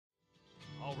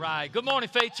All right. Good morning,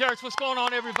 Faith Church. What's going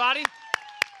on, everybody?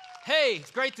 Hey,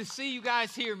 it's great to see you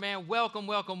guys here, man. Welcome,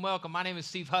 welcome, welcome. My name is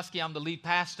Steve Husky. I'm the lead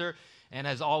pastor. And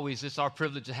as always, it's our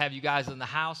privilege to have you guys in the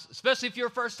house, especially if you're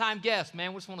a first-time guest,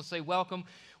 man. We just want to say welcome.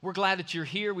 We're glad that you're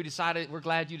here. We're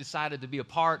glad you decided to be a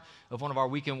part of one of our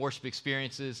weekend worship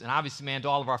experiences. And obviously, man, to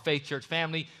all of our Faith Church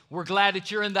family, we're glad that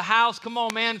you're in the house. Come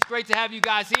on, man. It's great to have you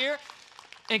guys here.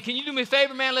 And can you do me a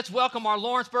favor, man? Let's welcome our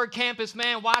Lawrenceburg campus,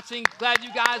 man, watching. Glad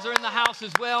you guys are in the house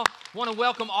as well. Want to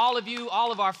welcome all of you,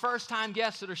 all of our first-time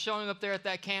guests that are showing up there at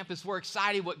that campus. We're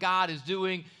excited what God is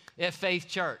doing at Faith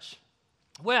Church.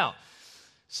 Well,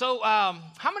 so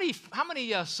how many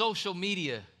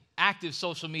active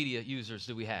social media users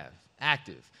do we have?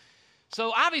 Active.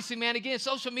 So obviously, man, again,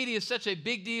 social media is such a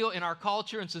big deal in our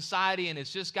culture and society, and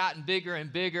it's just gotten bigger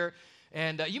and bigger.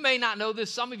 And you may not know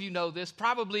this. Some of you know this.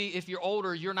 Probably if you're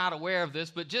older, you're not aware of this.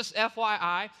 But just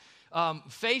FYI,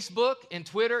 Facebook and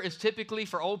Twitter is typically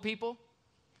for old people.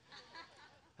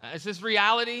 It's just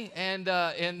reality. And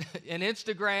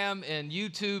Instagram and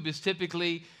YouTube is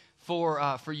typically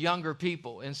for younger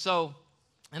people. And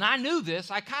I knew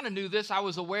this. I kind of knew this. I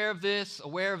was aware of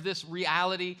this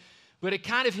reality. But it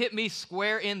kind of hit me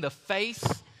square in the face.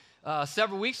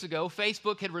 Several weeks ago,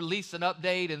 Facebook had released an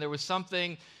update, and there was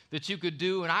something that you could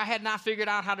do, and I had not figured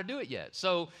out how to do it yet.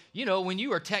 So, you know, when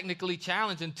you are technically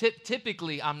challenged, and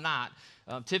typically I'm not.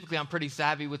 Typically I'm pretty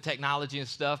savvy with technology and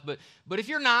stuff, but if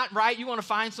you're not, right, you want to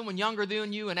find someone younger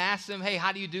than you and ask them, hey,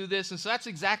 how do you do this? And so that's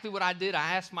exactly what I did.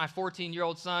 I asked my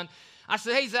 14-year-old son. I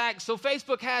said, hey, Zach, so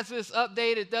Facebook has this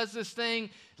update. It does this thing.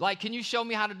 Like, can you show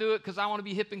me how to do it? Because I want to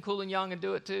be hip and cool and young and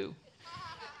do it too.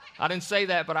 I didn't say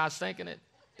that, but I was thinking it.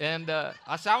 And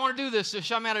I said, I want to do this, so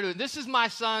show me how to do it. This is my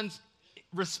son's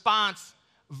response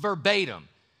verbatim.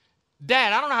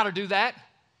 Dad, I don't know how to do that.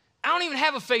 I don't even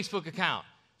have a Facebook account.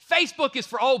 Facebook is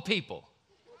for old people.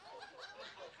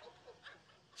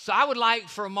 So I would like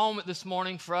for a moment this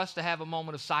morning for us to have a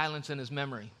moment of silence in his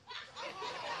memory.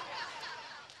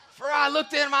 For I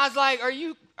looked at him, I was like, are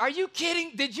you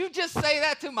kidding? Did you just say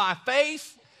that to my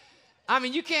face? I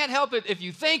mean, you can't help it if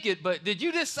you think it, but did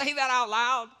you just say that out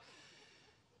loud?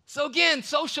 So again,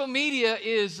 social media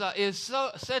is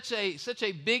such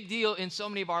a big deal in so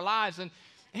many of our lives. And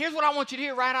here's what I want you to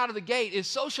hear right out of the gate is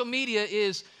social media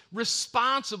is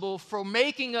responsible for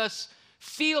making us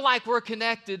feel like we're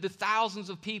connected to thousands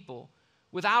of people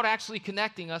without actually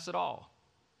connecting us at all.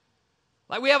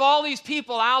 Like we have all these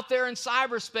people out there in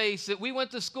cyberspace that we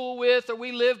went to school with or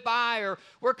we live by or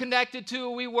we're connected to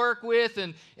or we work with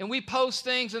and we post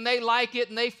things and they like it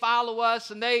and they follow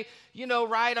us and they, you know,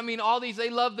 right? I mean, all these, they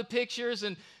love the pictures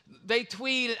and they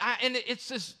tweet and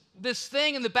it's this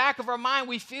thing in the back of our mind.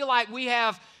 We feel like we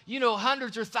have, you know,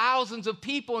 hundreds or thousands of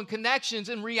people and connections.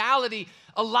 In reality,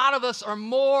 a lot of us are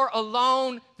more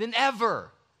alone than ever.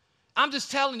 I'm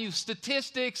just telling you,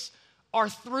 statistics are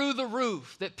through the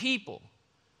roof that people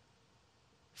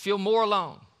feel more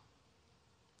alone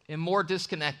and more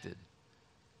disconnected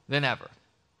than ever.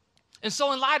 And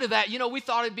so in light of that, you know, we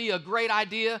thought it'd be a great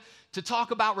idea to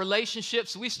talk about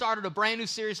relationships. We started a brand new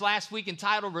series last week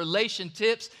entitled Relation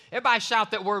Tips. Everybody shout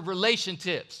that word, Relation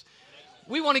Tips.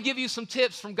 We want to give you some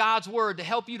tips from God's Word to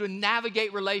help you to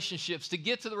navigate relationships, to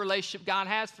get to the relationship God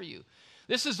has for you.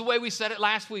 This is the way we said it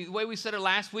last week. The way we said it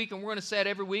last week, and we're going to say it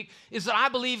every week, is that I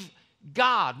believe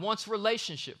God wants a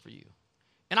relationship for you.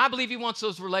 And I believe He wants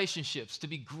those relationships to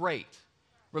be great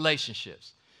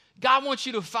relationships. God wants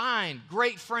you to find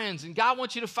great friends, and God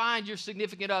wants you to find your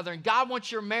significant other, and God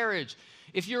wants your marriage,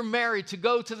 if you're married, to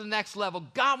go to the next level.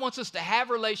 God wants us to have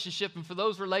relationships and for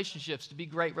those relationships to be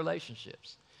great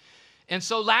relationships. And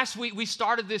so last week we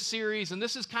started this series, and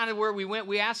this is kind of where we went.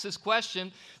 We asked this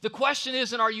question. The question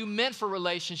isn't, are you meant for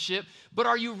relationship, but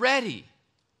are you ready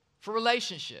for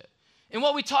relationship? And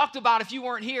what we talked about, if you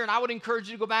weren't here, and I would encourage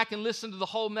you to go back and listen to the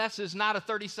whole message, not a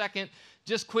 30-second,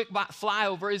 just quick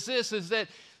flyover, is that,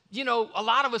 you know, a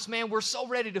lot of us, man, we're so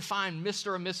ready to find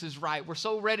Mr. or Mrs. Right. We're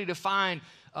so ready to find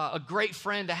a great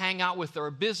friend to hang out with or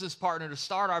a business partner to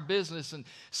start our business. And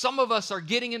some of us are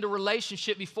getting into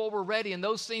relationship before we're ready, and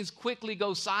those things quickly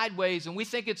go sideways, and we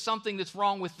think it's something that's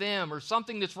wrong with them or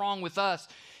something that's wrong with us.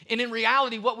 And in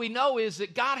reality, what we know is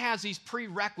that God has these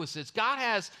prerequisites. God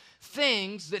has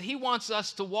things that He wants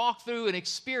us to walk through and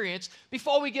experience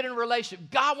before we get in a relationship.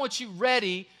 God wants you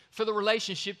ready for the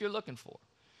relationship you're looking for.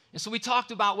 And so we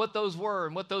talked about what those were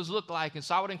and what those look like. And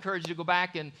so I would encourage you to go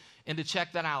back and to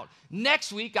check that out.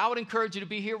 Next week, I would encourage you to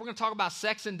be here. We're going to talk about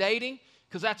sex and dating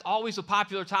because that's always a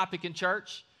popular topic in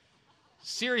church.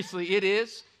 Seriously, it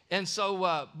is. And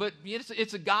so, but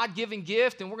it's a God-given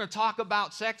gift, and we're going to talk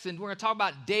about sex, and we're going to talk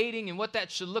about dating and what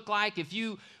that should look like if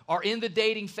you are in the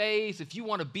dating phase, if you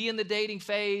want to be in the dating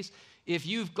phase, if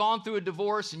you've gone through a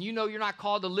divorce and you know you're not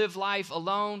called to live life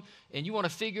alone and you want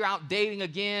to figure out dating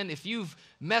again, if you've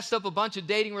messed up a bunch of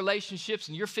dating relationships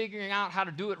and you're figuring out how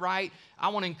to do it right, I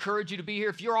want to encourage you to be here.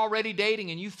 If you're already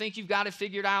dating and you think you've got it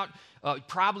figured out,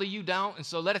 probably you don't. And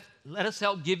so let us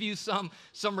help give you some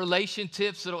relation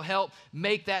tips that'll help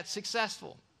make that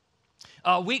successful.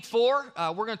 Week 4,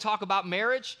 we're going to talk about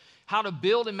marriage, how to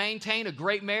build and maintain a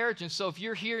great marriage. And so if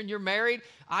you're here and you're married,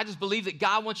 I just believe that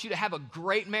God wants you to have a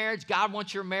great marriage. God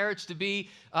wants your marriage to be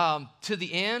to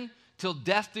the end, till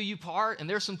death do you part. And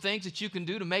there's some things that you can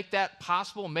do to make that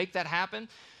possible and make that happen.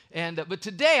 And but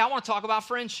today I want to talk about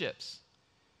friendships.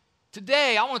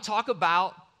 Today I want to talk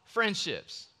about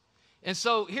friendships. And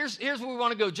so here's where we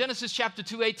want to go. Genesis chapter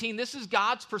 2:18. This is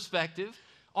God's perspective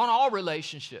on all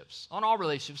relationships,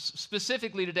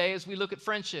 specifically today as we look at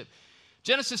friendship.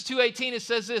 Genesis 2:18, it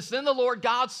says this, then the Lord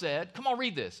God said, come on,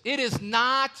 read this. It is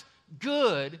not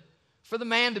good for the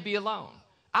man to be alone.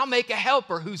 I'll make a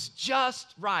helper who's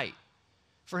just right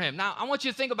for him. Now, I want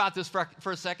you to think about this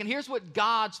for a second. Here's what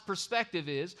God's perspective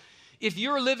is. If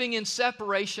you're living in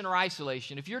separation or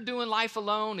isolation, if you're doing life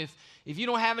alone, if you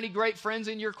don't have any great friends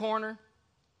in your corner,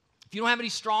 if you don't have any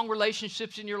strong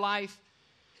relationships in your life,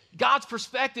 God's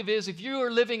perspective is if you are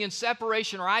living in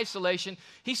separation or isolation,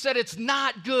 he said it's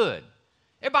not good.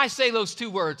 Everybody say those two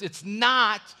words. It's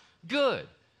not good.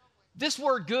 This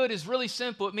word good is really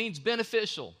simple. It means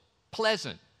beneficial,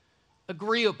 pleasant,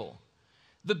 agreeable.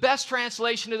 The best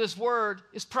translation of this word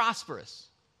is prosperous.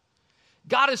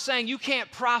 God is saying you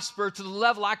can't prosper to the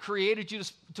level I created you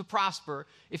to prosper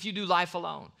if you do life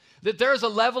alone. That there is a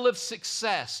level of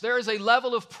success. There is a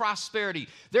level of prosperity.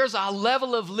 There's a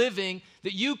level of living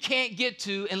that you can't get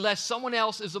to unless someone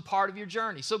else is a part of your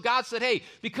journey. So God said, hey,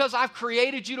 because I've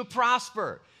created you to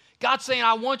prosper, God's saying,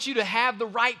 I want you to have the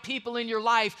right people in your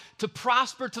life to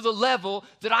prosper to the level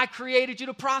that I created you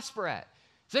to prosper at.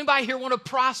 Does anybody here want to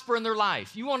prosper in their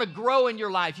life? You want to grow in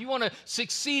your life. You want to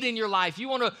succeed in your life. You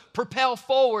want to propel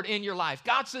forward in your life.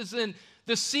 God says then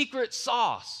the secret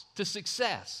sauce to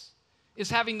success is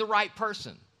having the right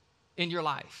person in your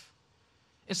life.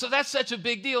 And so that's such a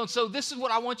big deal. And so this is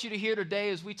what I want you to hear today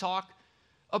as we talk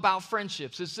about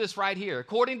friendships. It's this right here.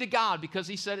 According to God, because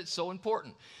he said it's so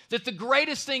important, that the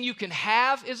greatest thing you can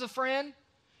have is a friend,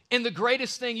 and the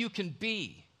greatest thing you can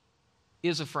be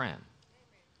is a friend.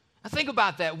 Now think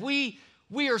about that. We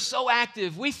are so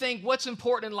active. We think what's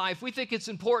important in life. We think it's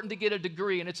important to get a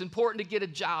degree, and it's important to get a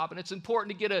job, and it's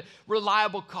important to get a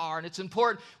reliable car, and it's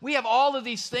important. We have all of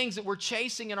these things that we're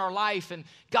chasing in our life, and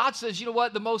God says, you know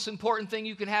what? The most important thing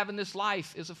you can have in this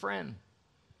life is a friend.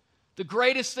 The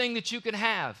greatest thing that you can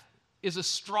have is a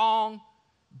strong,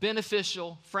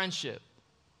 beneficial friendship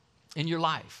in your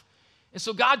life. And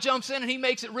so God jumps in and he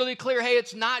makes it really clear, hey,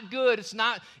 it's not good. It's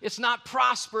not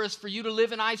prosperous for you to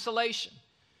live in isolation.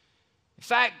 In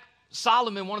fact,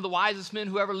 Solomon, one of the wisest men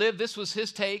who ever lived, this was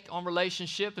his take on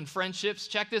relationship and friendships.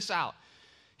 Check this out.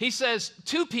 He says,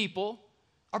 2 people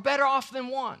are better off than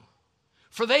 1,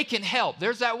 for they can help.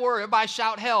 There's that word. Everybody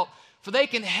shout help. For they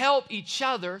can help each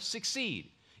other succeed.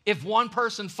 If one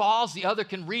person falls, the other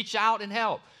can reach out and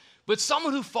help. But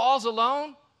someone who falls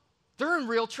alone, they're in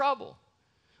real trouble.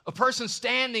 A person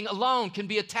standing alone can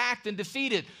be attacked and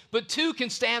defeated, but 2 can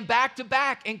stand back to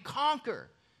back and conquer.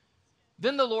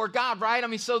 Then the Lord God, right? I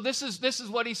mean, so this is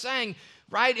what he's saying,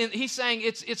 right? And he's saying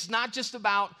it's not just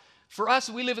about, for us,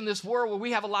 we live in this world where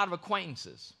we have a lot of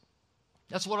acquaintances.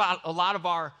 That's what a lot of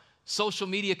our social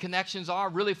media connections are.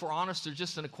 Really, if we're honest, they're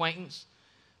just an acquaintance.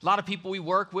 A lot of people we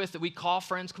work with that we call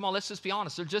friends, come on, let's just be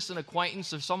honest. They're just an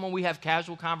acquaintance. They're someone we have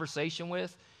casual conversation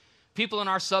with. People in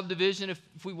our subdivision, if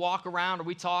we walk around or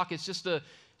we talk, it's a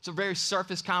very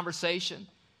surface conversation.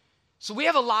 So we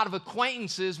have a lot of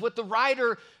acquaintances. What the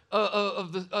writer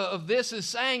of this is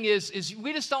saying is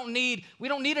we don't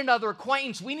need another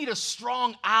acquaintance. We need a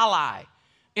strong ally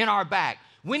in our back.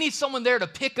 We need someone there to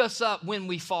pick us up when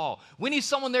we fall. We need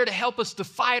someone there to help us to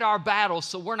fight our battles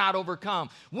so we're not overcome.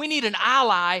 We need an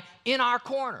ally in our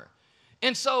corner.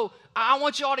 And so I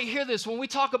want you all to hear this. When we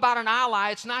talk about an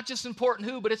ally, it's not just important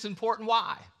who, but it's important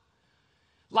why.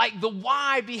 Like the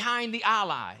why behind the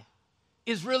ally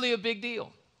is really a big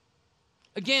deal.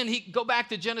 Again, go back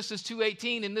to Genesis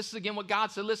 2:18, and this is again what God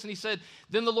said. Listen, he said,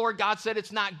 then the Lord God said,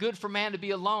 it's not good for man to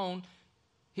be alone.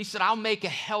 He said, I'll make a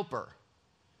helper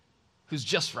who's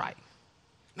just right.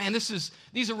 Man,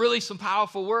 these are really some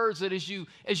powerful words that as you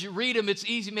read them, it's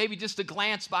easy maybe just to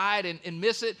glance by it and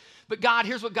miss it. But God,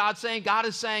 here's what God's saying. God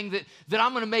is saying that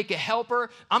I'm going to make a helper.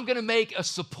 I'm going to make a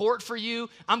support for you.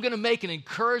 I'm going to make an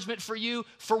encouragement for you.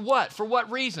 For what? For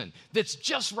what reason? That's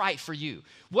just right for you.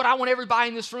 What I want everybody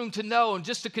in this room to know, and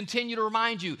just to continue to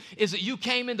remind you, is that you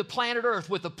came into planet Earth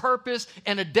with a purpose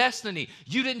and a destiny.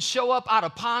 You didn't show up out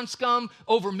of pond scum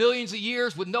over millions of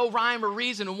years with no rhyme or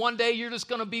reason, and one day you're just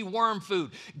going to be worm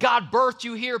food. God birthed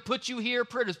you here, put you here,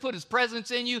 put his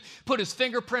presence in you, put his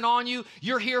fingerprint on you.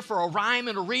 You're here for a rhyme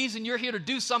and a reason. You're here to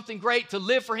do something great, to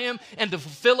live for him, and to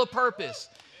fulfill a purpose.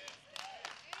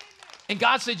 And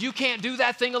God said, you can't do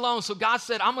that thing alone. So God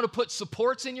said, I'm going to put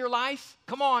supports in your life.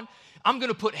 Come on. I'm going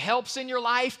to put helps in your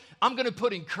life. I'm going to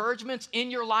put encouragements in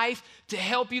your life to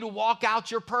help you to walk out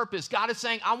your purpose. God is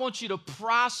saying, I want you to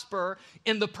prosper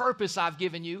in the purpose I've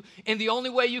given you. And the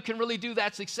only way you can really do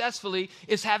that successfully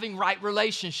is having right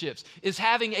relationships, is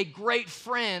having a great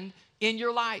friend in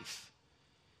your life.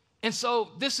 And so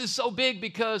this is so big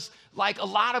because, like, a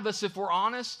lot of us, if we're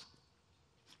honest,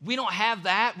 we don't have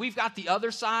that. We've got the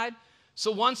other side.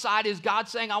 So one side is God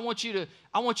saying, I want you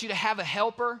to have a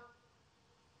helper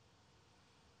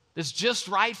that's just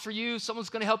right for you. Someone's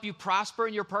going to help you prosper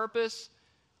in your purpose.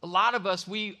 A lot of us,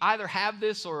 we either have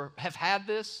this or have had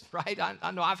this, right?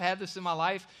 I know I've had this in my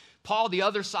life. Paul, the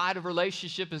other side of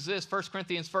relationship is this. 1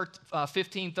 Corinthians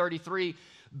 15:33,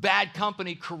 bad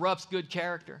company corrupts good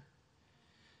character.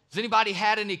 Has anybody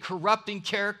had any corrupting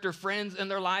character friends in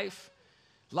their life?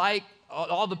 Like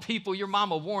all the people your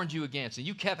mama warned you against, and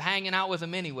you kept hanging out with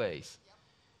them anyways.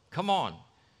 Come on.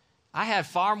 I had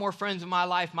far more friends in my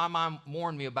life my mom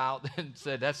warned me about and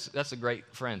said, that's a great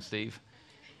friend, Steve.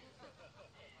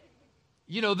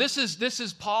 You know, this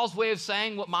is Paul's way of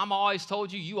saying what mama always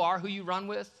told you, you are who you run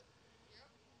with.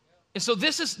 And so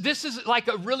this is like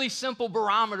a really simple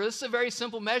barometer. This is a very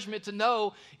simple measurement to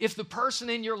know if the person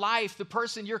in your life, the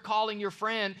person you're calling your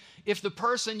friend, if the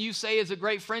person you say is a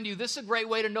great friend to you, this is a great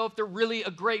way to know if they're really a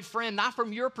great friend, not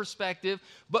from your perspective,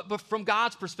 but from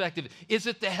God's perspective. Is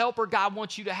it the helper God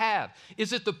wants you to have?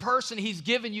 Is it the person he's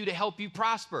given you to help you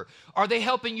prosper? Are they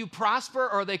helping you prosper,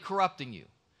 or are they corrupting you?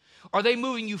 Are they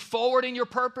moving you forward in your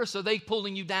purpose, or are they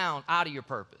pulling you down out of your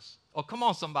purpose? Oh, come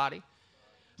on, somebody.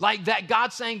 Like that,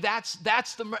 God's saying that's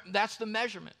the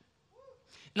measurement.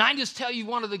 And I can just tell you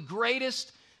one of the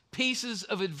greatest pieces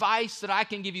of advice that I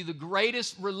can give you, the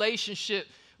greatest relationship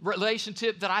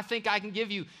that I think I can give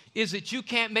you, is that you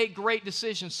can't make great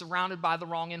decisions surrounded by the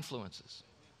wrong influences.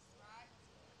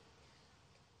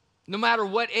 No matter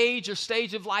what age or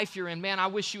stage of life you're in, man, I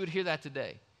wish you would hear that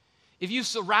today. If you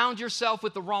surround yourself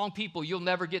with the wrong people, you'll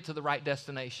never get to the right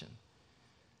destination.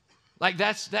 Like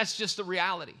that's just the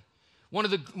reality. One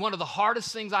of the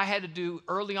hardest things I had to do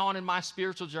early on in my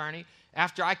spiritual journey,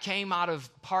 after I came out of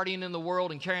partying in the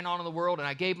world and carrying on in the world, and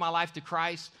I gave my life to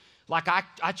Christ, like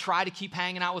I try to keep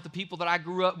hanging out with the people that I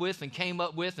grew up with and came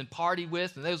up with and partied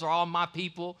with, and those are all my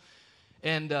people.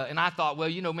 And I thought, well,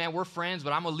 you know, man, we're friends,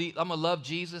 but I'm gonna love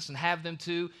Jesus and have them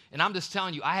too. And I'm just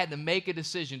telling you, I had to make a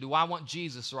decision. Do I want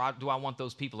Jesus, or do I want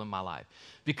those people in my life?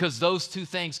 Because those two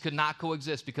things could not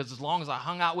coexist. Because as long as I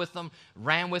hung out with them,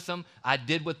 ran with them, I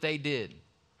did what they did.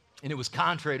 And it was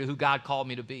contrary to who God called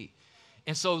me to be.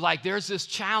 And so, like, there's this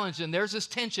challenge and there's this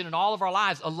tension in all of our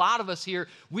lives. A lot of us here,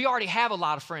 we already have a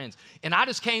lot of friends. And I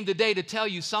just came today to tell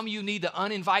you, some of you need to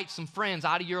uninvite some friends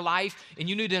out of your life, and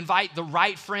you need to invite the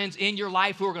right friends in your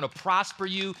life who are going to prosper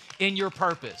you in your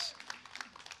purpose.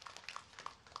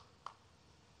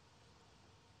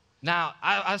 Now,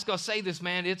 I was going to say this,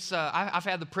 man. I've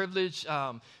had the privilege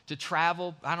to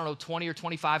travel, 20 or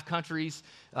 25 countries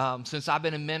since I've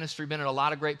been in ministry, been in a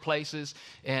lot of great places,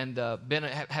 and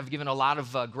have given a lot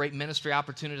of great ministry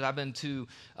opportunities. I've been to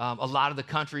a lot of the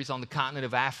countries on the continent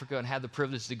of Africa and had the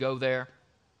privilege to go there.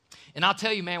 And I'll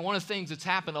tell you, man, one of the things that's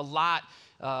happened a lot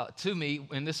to me,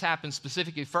 and this happened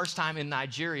specifically first time in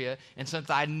Nigeria, and since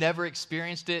I never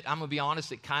experienced it, I'm going to be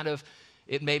honest,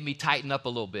 it made me tighten up a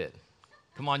little bit.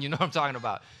 Come on, you know what I'm talking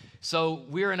about. So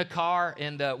we're in a car,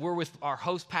 and we're with our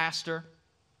host pastor.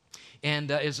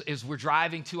 And as we're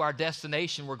driving to our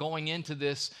destination, we're going into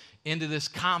this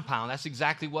compound. That's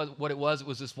exactly what it was. It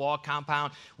was this wall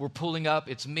compound. We're pulling up.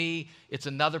 It's me. It's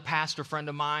another pastor friend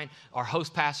of mine. Our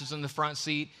host pastor's in the front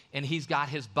seat, and he's got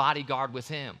his bodyguard with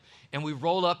him. And we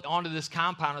roll up onto this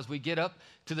compound. As we get up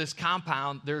to this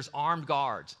compound, there's armed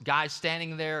guards, guys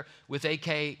standing there with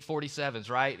AK-47s,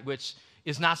 right, which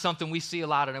is not something we see a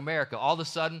lot in America. All of a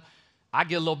sudden, I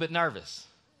get a little bit nervous.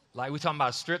 Like, we're talking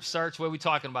about a strip search. What are we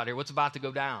talking about here? What's about to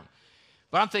go down?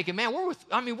 But I'm thinking, man,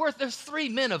 there's 3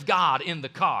 men of God in the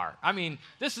car. I mean,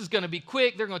 this is going to be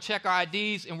quick. They're going to check our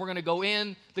IDs, and we're going to go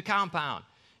in the compound.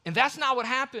 And that's not what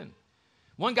happened.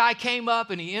 One guy came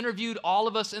up, and he interviewed all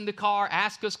of us in the car,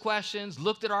 asked us questions,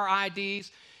 looked at our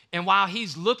IDs. And while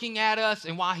he's looking at us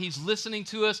and while he's listening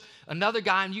to us, another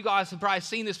guy, and you guys have probably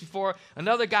seen this before,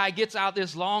 another guy gets out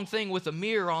this long thing with a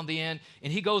mirror on the end,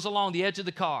 and he goes along the edge of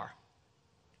the car.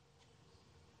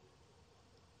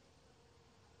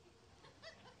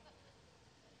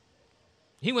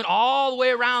 He went all the way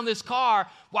around this car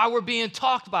while we're being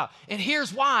talked about. And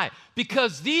here's why.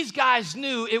 Because these guys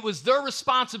knew it was their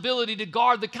responsibility to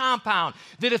guard the compound.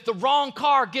 That if the wrong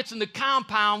car gets in the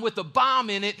compound with a bomb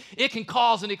in it, it can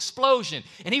cause an explosion.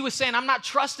 And he was saying, I'm not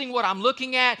trusting what I'm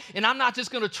looking at, and I'm not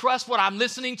just going to trust what I'm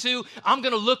listening to. I'm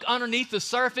going to look underneath the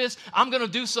surface. I'm going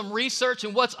to do some research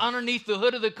in what's underneath the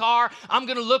hood of the car. I'm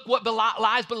going to look what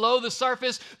lies below the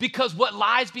surface, because what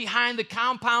lies behind the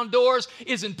compound doors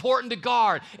is important to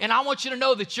guard. And I want you to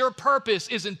know that your purpose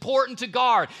is important to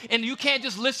guard. And you can't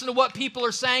just listen to what people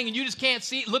are saying, and you just can't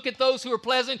look at those who are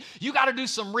pleasant. You got to do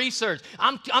some research.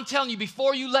 I'm telling you,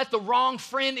 before you let the wrong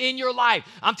friend in your life,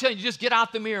 I'm telling you, just get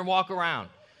out the mirror and walk around.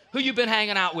 Who you been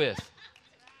hanging out with?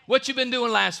 What you been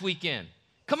doing last weekend?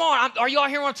 Come on, are you all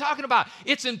hearing what I'm talking about?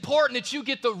 It's important that you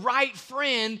get the right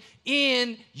friend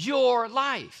in your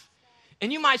life.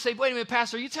 And you might say, wait a minute,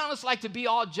 Pastor, are you telling us like to be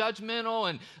all judgmental?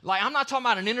 And like, I'm not talking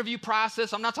about an interview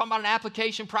process. I'm not talking about an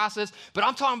application process, but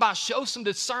I'm talking about show some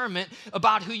discernment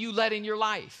about who you let in your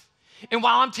life. And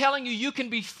while I'm telling you, you can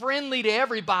be friendly to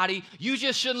everybody, you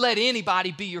just shouldn't let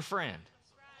anybody be your friend.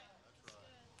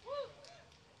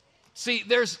 See,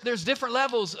 there's different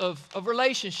levels of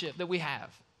relationship that we have.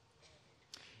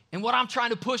 And what I'm trying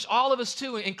to push all of us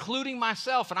to, including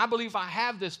myself, and I believe I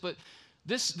have this, but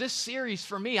this series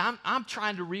for me, I'm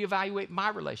trying to reevaluate my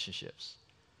relationships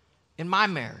in my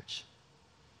marriage.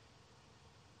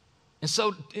 And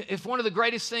so if one of the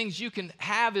greatest things you can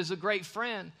have is a great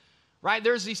friend, right?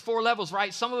 There's these 4 levels,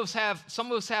 right? Some of us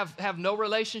have no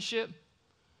relationship.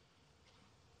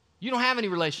 You don't have any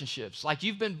relationships. Like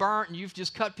you've been burnt and you've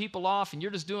just cut people off and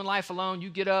you're just doing life alone. You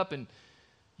get up and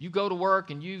you go to work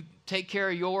and you take care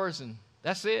of yours and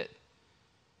that's it.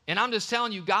 And I'm just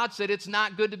telling you, God said it's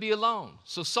not good to be alone.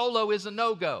 So solo is a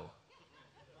no-go.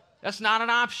 That's not an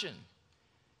option.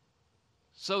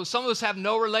 So some of us have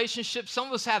no relationships. Some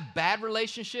of us have bad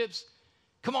relationships.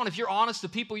 Come on, if you're honest, the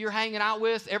people you're hanging out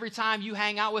with, every time you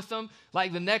hang out with them,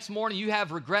 like the next morning you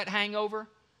have regret hangover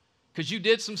because you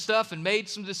did some stuff and made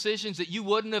some decisions that you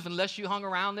wouldn't have unless you hung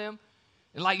around them.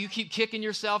 And like you keep kicking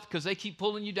yourself because they keep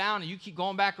pulling you down and you keep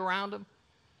going back around them.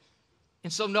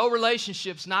 And so no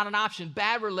relationship's not an option.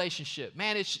 Bad relationship.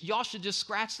 Man, y'all should just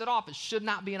scratch that off. It should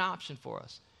not be an option for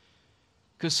us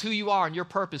because who you are and your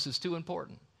purpose is too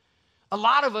important. A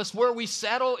lot of us, where we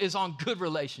settle is on good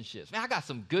relationships. Man, I got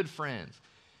some good friends.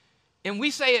 And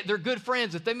we say it, they're good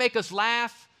friends. If they make us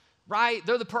laugh, right,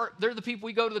 they're the people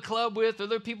we go to the club with, or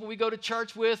they're the people we go to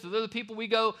church with, or they're the people we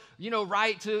go,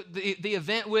 right to the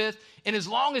event with. And as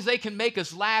long as they can make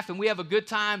us laugh and we have a good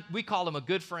time, we call them a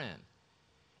good friend.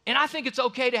 And I think it's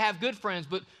okay to have good friends,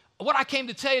 but what I came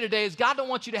to tell you today is God don't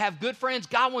want you to have good friends.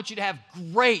 God wants you to have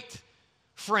great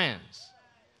friends.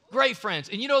 Great friends.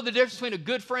 And you know the difference between a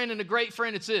good friend and a great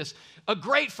friend? It's this. A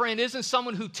great friend isn't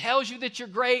someone who tells you that you're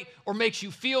great or makes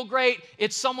you feel great.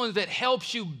 It's someone that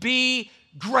helps you be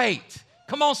great.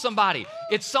 Come on, somebody.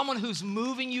 It's someone who's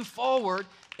moving you forward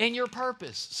in your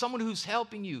purpose, someone who's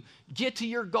helping you get to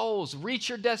your goals, reach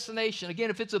your destination.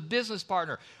 Again, if it's a business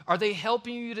partner, are they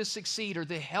helping you to succeed? Are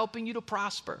they helping you to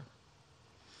prosper?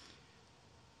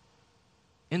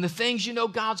 And the things you know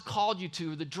God's called you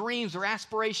to, the dreams or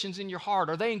aspirations in your heart,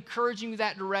 are they encouraging you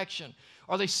that direction?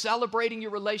 Are they celebrating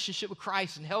your relationship with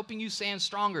Christ and helping you stand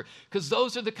stronger? Because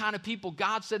those are the kind of people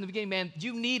God said in the beginning, man,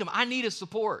 you need them. I need a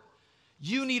support.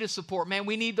 You need a support. Man,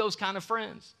 we need those kind of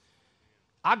friends.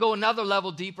 I'll go another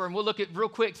level deeper, and we'll look at real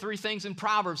quick 3 things in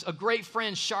Proverbs. A great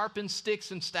friend sharpens sticks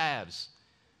and stabs.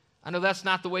 I know that's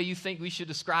not the way you think we should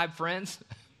describe friends.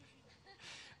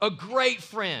 A great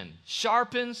friend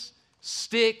sharpens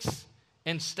sticks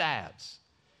and stabs.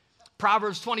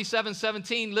 Proverbs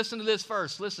 27:17, listen to this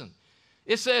first. Listen.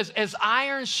 It says, as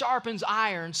iron sharpens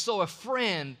iron, so a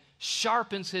friend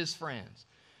sharpens his friends.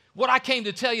 What I came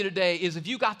to tell you today is if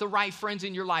you got the right friends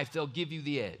in your life, they'll give you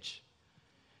the edge.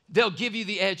 They'll give you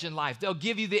the edge in life. They'll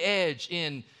give you the edge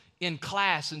in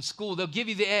class and school. They'll give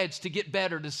you the edge to get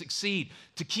better, to succeed,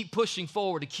 to keep pushing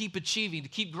forward, to keep achieving, to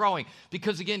keep growing.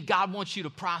 Because again, God wants you to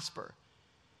prosper.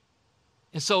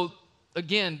 And so,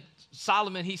 again,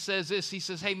 Solomon, he says this. He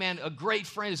says, hey, man, a great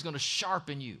friend is going to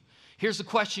sharpen you. Here's the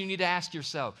question you need to ask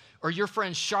yourself. Are your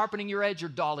friends sharpening your edge or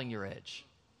dulling your edge?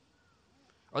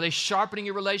 Are they sharpening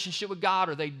your relationship with God,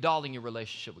 or are they dulling your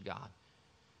relationship with God?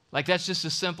 Like, that's just a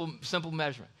simple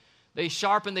measurement. They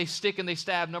sharpen, they stick, and they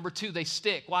stab. Number 2, they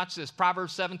stick. Watch this.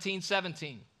 Proverbs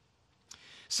 17:17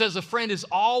 says, a friend is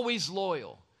always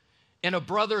loyal, and a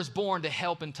brother is born to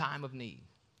help in time of need.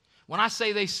 When I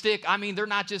say they stick, I mean they're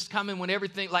not just coming when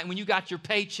everything, like when you got your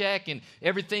paycheck and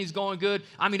everything's going good.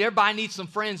 I mean, everybody needs some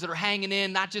friends that are hanging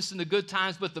in, not just in the good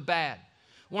times, but the bad.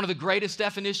 One of the greatest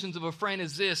definitions of a friend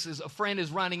is this, is a friend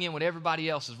is running in when everybody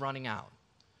else is running out.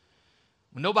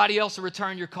 When nobody else will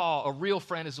return your call, a real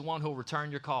friend is the one who will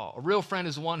return your call. A real friend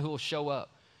is the one who will show up.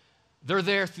 They're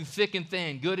there through thick and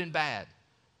thin, good and bad.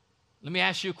 Let me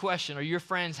ask you a question. Are your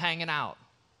friends hanging out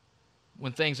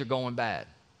when things are going bad?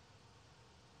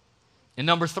 And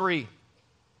number 3,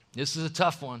 this is a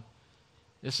tough one.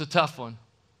 This is a tough one.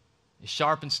 It's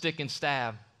sharpen, stick, and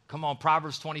stab. Come on,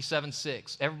 Proverbs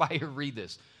 27:6. Everybody here read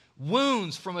this.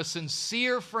 Wounds from a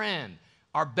sincere friend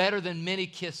are better than many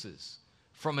kisses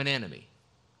from an enemy.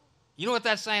 You know what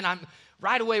that's saying?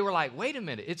 Right away we're like, wait a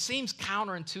minute. It seems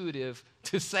counterintuitive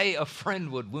to say a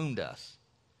friend would wound us.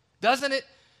 Doesn't it?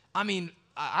 I mean,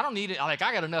 I don't need it. Like,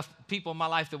 I got enough people in my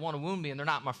life that want to wound me, and they're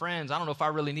not my friends. I don't know if I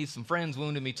really need some friends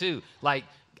wounding me too. Like,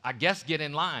 I guess get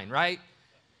in line, right?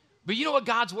 But you know what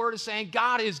God's word is saying?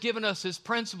 God has given us his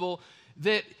principle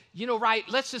that, you know, right,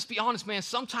 let's just be honest, man.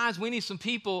 Sometimes we need some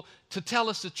people to tell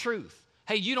us the truth.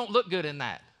 Hey, you don't look good in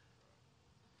that.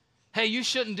 Hey, you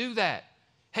shouldn't do that.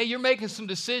 Hey, you're making some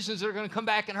decisions that are going to come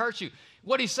back and hurt you.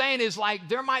 What he's saying is, like,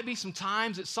 there might be some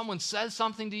times that someone says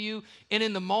something to you, and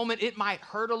in the moment it might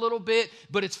hurt a little bit,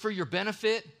 but it's for your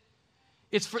benefit.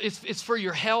 It's for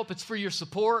your help. It's for your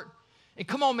support. And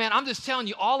come on, man, I'm just telling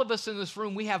you, all of us in this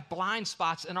room, we have blind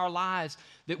spots in our lives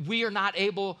that we are not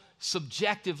able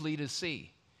subjectively to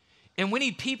see. And we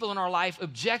need people in our life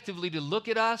objectively to look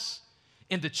at us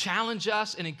and to challenge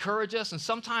us and encourage us. And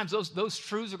sometimes those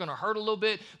truths are going to hurt a little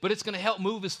bit, but it's going to help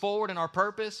move us forward in our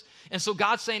purpose. And so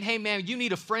God's saying, hey, man, you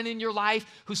need a friend in your life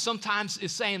who sometimes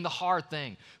is saying the hard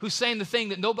thing, who's saying the thing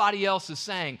that nobody else is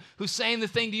saying, who's saying the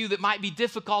thing to you that might be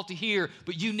difficult to hear,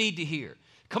 but you need to hear.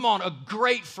 Come on, a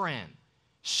great friend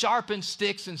sharpens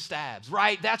sticks and stabs,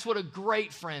 right? That's what a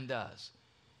great friend does.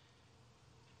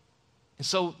 And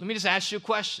so let me just ask you a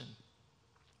question.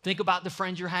 Think about the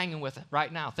friends you're hanging with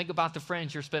right now. Think about the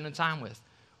friends you're spending time with.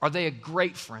 Are they a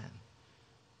great friend?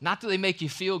 Not that they make you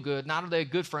feel good. Not are they a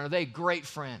good friend. Are they a great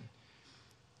friend?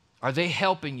 Are they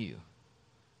helping you,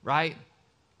 right?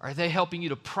 Are they helping you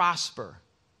to prosper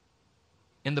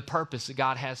in the purpose that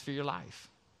God has for your life?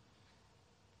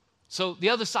 So the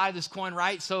other side of this coin,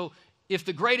 right? So if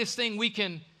the greatest thing we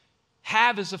can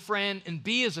have as a friend and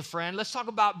be as a friend, let's talk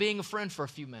about being a friend for a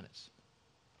few minutes.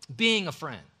 Being a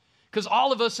friend. Because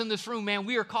all of us in this room, man,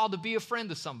 we are called to be a friend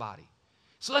to somebody.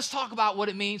 So let's talk about what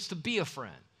it means to be a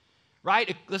friend,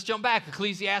 right? Let's jump back.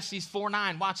 Ecclesiastes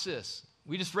 4:9. Watch this.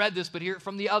 We just read this, but hear it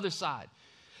from the other side.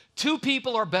 2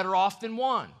 people are better off than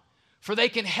one, for they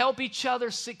can help each other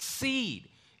succeed.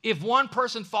 If one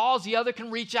person falls, the other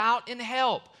can reach out and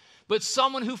help. But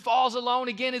someone who falls alone,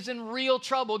 again, is in real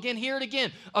trouble. Again, hear it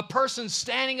again. A person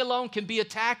standing alone can be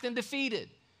attacked and defeated.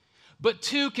 But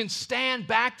 2 can stand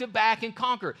back to back and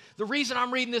conquer. The reason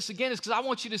I'm reading this again is because I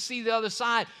want you to see the other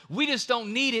side. We just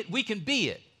don't need it. We can be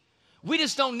it. We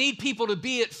just don't need people to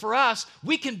be it for us.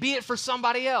 We can be it for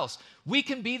somebody else. We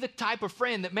can be the type of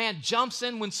friend that, man, jumps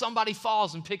in when somebody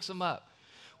falls and picks them up.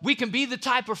 We can be the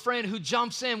type of friend who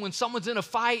jumps in when someone's in a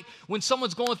fight, when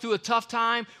someone's going through a tough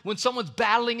time, when someone's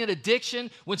battling an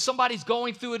addiction, when somebody's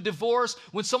going through a divorce,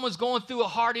 when someone's going through a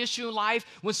hard issue in life,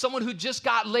 when someone who just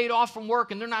got laid off from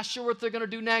work and they're not sure what they're going to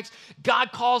do next.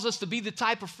 God calls us to be the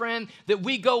type of friend that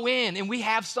we go in and we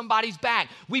have somebody's back.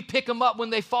 We pick them up when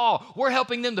they fall. We're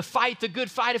helping them to fight the good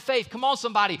fight of faith. Come on,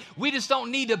 somebody. We just don't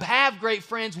need to have great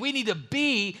friends. We need to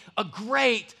be a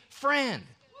great friend.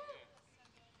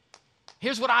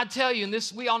 Here's what I'd tell you, and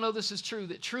this we all know this is true,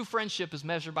 that true friendship is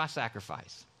measured by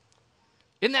sacrifice.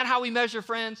 Isn't that how we measure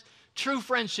friends? True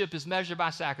friendship is measured by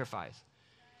sacrifice.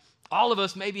 All of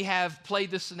us maybe have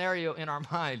played this scenario in our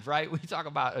mind, right? We talk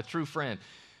about a true friend.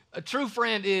 A true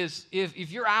friend is if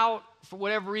you're out for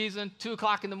whatever reason, 2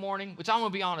 o'clock in the morning, which I'm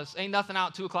going to be honest, ain't nothing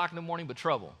out 2 o'clock in the morning but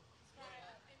trouble.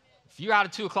 If you're out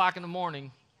at 2 o'clock in the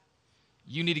morning,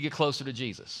 you need to get closer to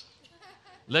Jesus.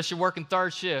 Unless you're working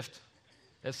third shift,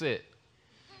 that's it.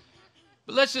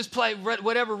 But let's just play,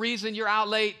 whatever reason you're out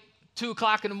late, 2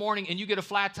 o'clock in the morning, and you get a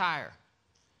flat tire.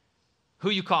 Who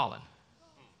you calling?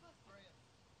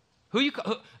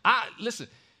 Listen,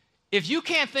 If you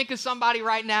can't think of somebody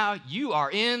right now, you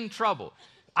are in trouble.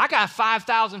 I got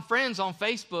 5,000 friends on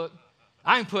Facebook.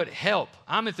 I can put help.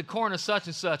 I'm at the corner of such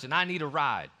and such, and I need a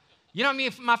ride. You know what I mean?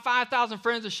 If my 5,000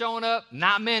 friends are showing up,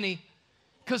 not many,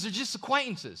 because they're just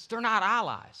acquaintances. They're not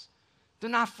allies. They're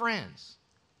not friends.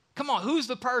 Come on, who's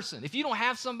the person? If you don't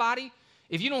have somebody,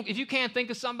 if you can't think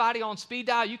of somebody on speed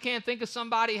dial, you can't think of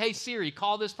somebody, hey, Siri,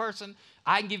 call this person.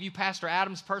 I can give you Pastor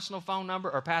Adam's personal phone number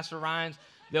or Pastor Ryan's.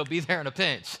 They'll be there in a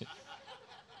pinch.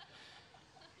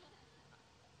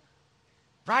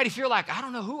 Right? If you're like, I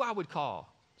don't know who I would call.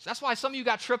 So that's why some of you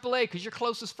got AAA, because your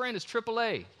closest friend is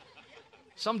AAA.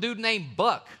 Some dude named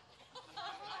Buck.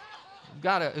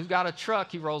 Who's got a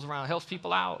truck he rolls around, helps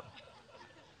people out.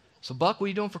 So Buck, what are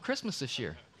you doing for Christmas this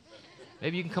year?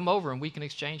 Maybe you can come over and we can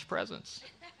exchange presents.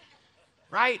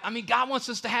 Right? I mean, God wants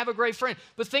us to have a great friend.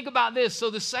 But think about this. So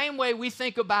the same way we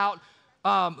think about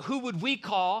who would we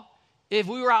call if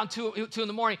we were out at 2 in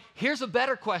the morning, here's a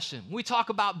better question. We talk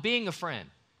about being a friend.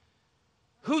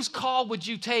 Whose call would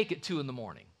you take at 2 in the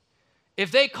morning? If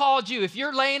they called you, if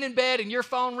you're laying in bed and your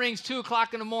phone rings 2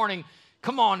 o'clock in the morning,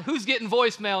 come on, who's getting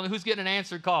voicemail and who's getting an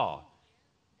answered call?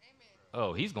 Amen.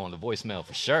 Oh, he's going to voicemail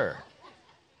for sure.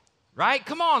 Right?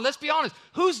 Come on, let's be honest.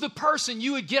 Who's the person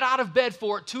you would get out of bed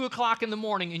for at 2 o'clock in the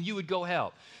morning and you would go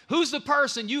help? Who's the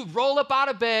person you would roll up out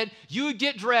of bed, you would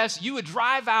get dressed, you would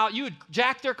drive out, you would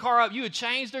jack their car up, you would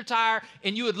change their tire,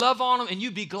 and you would love on them, and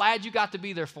you'd be glad you got to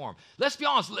be there for them? Let's be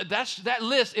honest, that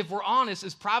list, if we're honest,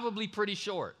 is probably pretty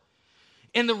short.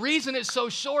 And the reason it's so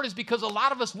short is because a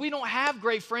lot of us, we don't have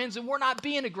great friends and we're not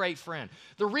being a great friend.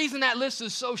 The reason that list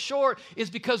is so short is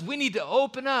because we need to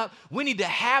open up. We need to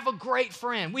have a great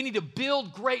friend. We need to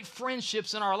build great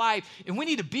friendships in our life, and we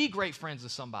need to be great friends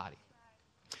with somebody.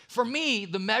 For me,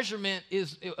 the measurement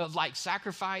is of like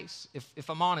sacrifice, if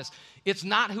I'm honest. It's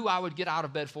not who I would get out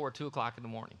of bed for at 2 o'clock in the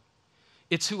morning.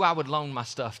 It's who I would loan my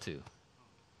stuff to.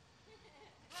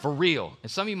 For real.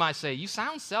 And some of you might say, you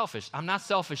sound selfish. I'm not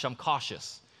selfish, I'm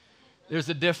cautious. There's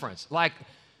a difference. Like,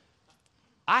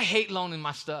 I hate loaning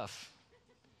my stuff.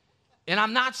 And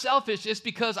I'm not selfish, it's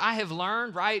because I have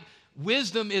learned, right?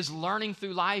 Wisdom is learning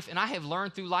through life, and I have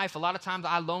learned through life. A lot of times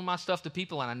I loan my stuff to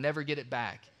people and I never get it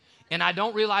back. And I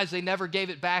don't realize they never gave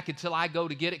it back until I go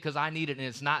to get it because I need it and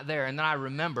it's not there. And then I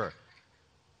remember,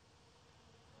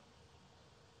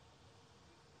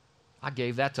 I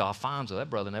gave that to Alfonso. That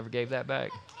brother never gave that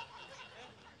back.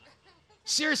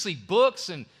 Seriously, books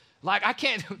and like I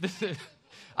can't,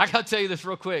 I got to tell you this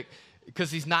real quick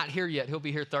because he's not here yet. He'll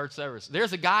be here third service.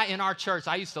 There's a guy in our church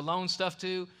I used to loan stuff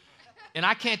to, and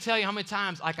I can't tell you how many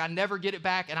times like I never get it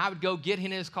back, and I would go get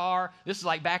in his car. This is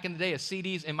like back in the day of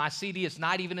CDs, and my CD is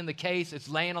not even in the case. It's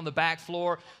laying on the back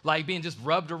floor, like being just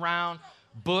rubbed around.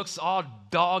 Books all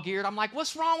dog-eared. I'm like,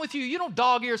 what's wrong with you? You don't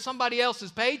dog-ear somebody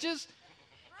else's pages.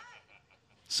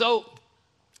 So,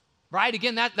 right,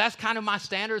 again, that's kind of my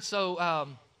standard. So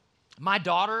my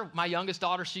daughter, my youngest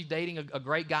daughter, she's dating a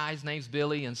great guy. His name's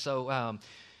Billy. And so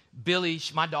Billy,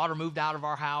 my daughter moved out of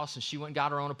our house, and she went and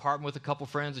got her own apartment with a couple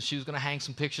friends, and she was going to hang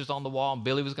some pictures on the wall, and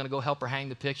Billy was going to go help her hang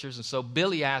the pictures. And so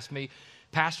Billy asked me,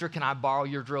 Pastor, can I borrow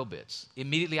your drill bits?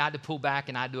 Immediately I had to pull back,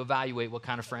 and I had to evaluate what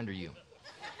kind of friend are you.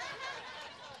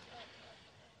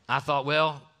 I thought,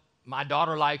 well, my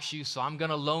daughter likes you, so I'm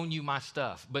going to loan you my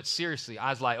stuff. But seriously,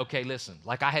 I was like, okay, listen.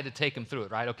 Like I had to take him through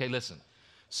it, right? Okay, listen.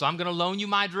 So I'm going to loan you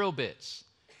my drill bits.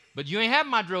 But you ain't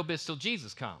having my drill bits till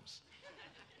Jesus comes.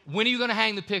 When are you going to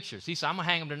hang the pictures? He said, I'm going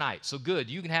to hang them tonight. So good,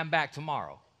 you can have them back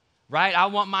tomorrow, right? I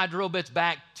want my drill bits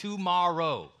back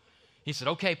tomorrow. He said,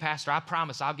 okay, Pastor, I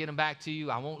promise I'll get them back to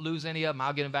you. I won't lose any of them.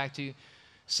 I'll get them back to you.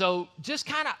 So just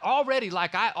kind of already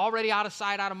out of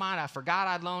sight, out of mind. I forgot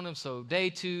I'd loaned them. So day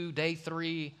 2, day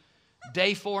 3,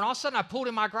 day 4, and all of a sudden I pulled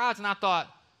in my garage and I thought,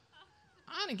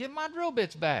 I didn't get my drill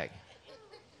bits back.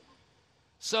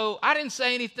 So I didn't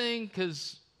say anything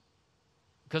because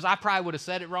I probably would have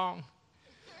said it wrong.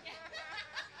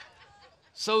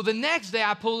 So the next day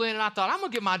I pulled in and I thought, I'm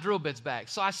going to get my drill bits back.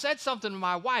 So I said something to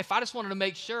my wife. I just wanted to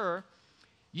make sure,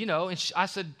 and I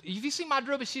said, have you seen my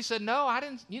drill bits? She said, no, I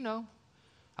didn't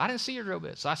see your drill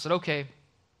bits. So I said, okay.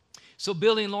 So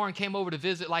Billy and Lauren came over to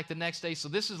visit like the next day. So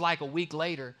this is like a week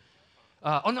later.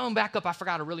 Back up. I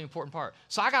forgot a really important part.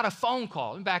 So I got a phone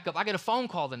call. Let me back up. I get a phone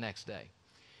call the next day.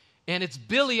 And it's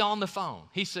Billy on the phone.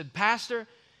 He said, Pastor,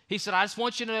 he said, I just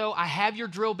want you to know I have your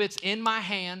drill bits in my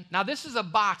hand. Now, this is a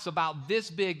box about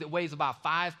this big that weighs about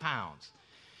 5 pounds.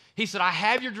 He said, I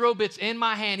have your drill bits in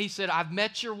my hand. He said, I've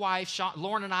met your wife.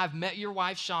 Lauren and I have met your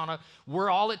wife, Shauna.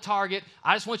 We're all at Target.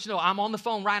 I just want you to know I'm on the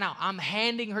phone right now. I'm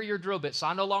handing her your drill bits. So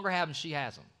I no longer have them. She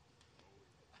has them.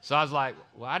 So I was like,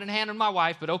 well, I didn't hand them to my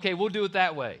wife, but okay, we'll do it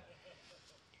that way.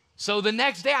 So the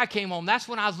next day I came home. That's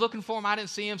when I was looking for him. I didn't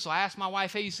see him. So I asked my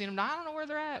wife, hey, you seen him? No, I don't know where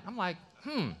they're at. I'm like,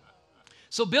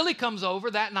 So Billy comes over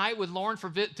that night with Lauren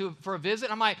for a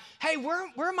visit. I'm like, hey, where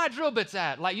are my drill bits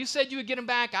at? Like, you said you would get them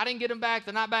back. I didn't get them back.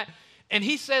 They're not back. And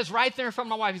he says right there in front of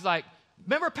my wife, he's like,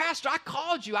 remember, Pastor, I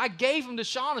called you. I gave them to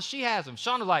Shauna. She has them.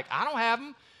 Shauna's like, I don't have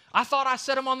them. I thought I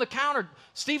set them on the counter.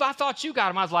 Steve, I thought you got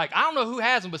them. I was like, I don't know who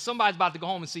has them, but somebody's about to go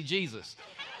home and see Jesus.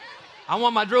 I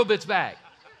want my drill bits back.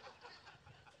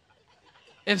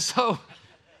 And so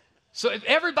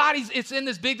it's in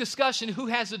this big discussion, who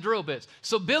has the drill bits.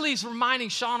 So Billy's reminding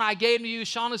Shauna, I gave them to you.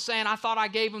 Shauna's saying, I thought I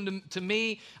gave them to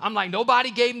me. I'm like,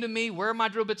 nobody gave them to me. Where are my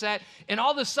drill bits at? And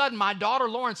all of a sudden, my daughter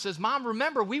Lauren says, Mom,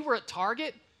 remember, we were at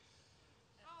Target?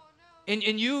 Oh, no.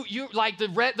 And you like the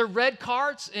red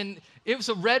carts, and it was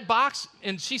a red box.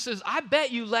 And she says, I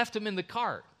bet you left them in the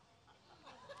cart.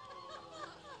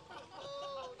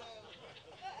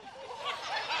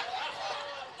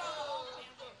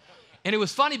 And it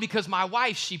was funny because my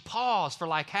wife, she paused for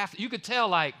like you could tell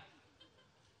like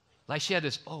she had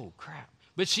this, oh crap.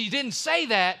 But she didn't say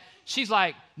that. She's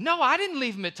like, no, I didn't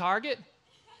leave them at Target.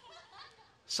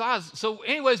 So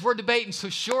anyways, we're debating. So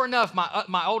sure enough,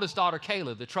 my oldest daughter,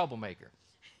 Kayla, the troublemaker,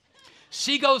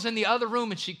 she goes in the other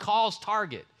room and she calls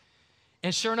Target.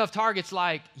 And sure enough, Target's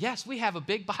like, yes, we have a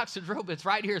big box of drill bits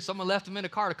right here. Someone left them in a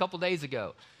cart a couple days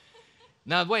ago.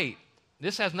 Now wait.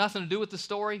 This has nothing to do with the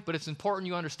story, but it's important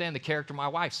you understand the character of my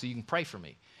wife so you can pray for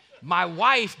me. My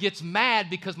wife gets mad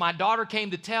because my daughter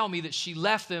came to tell me that she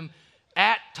left them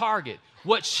at Target.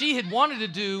 What she had wanted to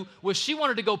do was she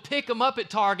wanted to go pick them up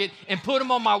at Target and put them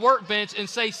on my workbench and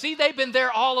say, see, they've been there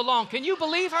all along. Can you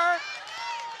believe her?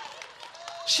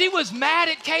 She was mad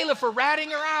at Kayla for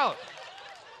ratting her out.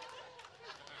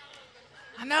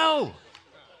 I know.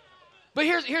 But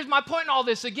here's my point in all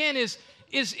this again is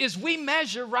we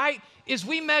measure, right? Is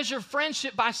we measure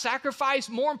friendship by sacrifice.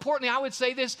 More importantly, I would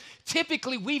say this,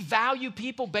 typically we value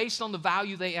people based on the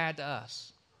value they add to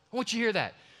us. I want you to hear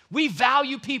that. We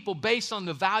value people based on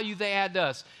the value they add to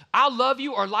us. I'll love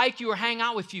you or like you or hang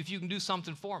out with you if you can do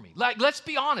something for me. Like, let's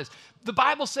be honest. The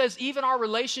Bible says even our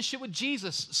relationship with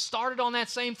Jesus started on that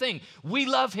same thing. We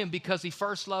love him because he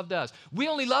first loved us. We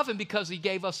only love him because he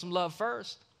gave us some love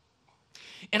first.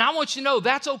 And I want you to know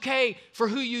that's okay for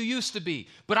who you used to be.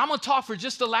 But I'm going to talk for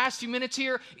just the last few minutes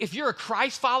here. If you're a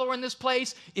Christ follower in this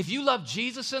place, if you love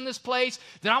Jesus in this place,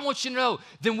 then I want you to know,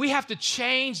 then we have to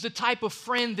change the type of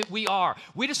friend that we are.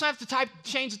 We just don't have to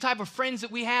change the type of friends that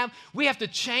we have. We have to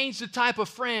change the type of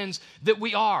friends that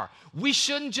we are. We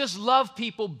shouldn't just love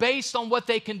people based on what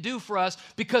they can do for us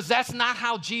because that's not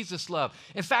how Jesus loved.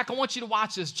 In fact, I want you to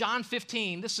watch this. John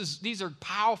 15, these are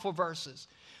powerful verses.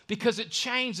 Because it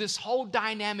changed this whole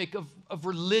dynamic of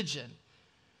religion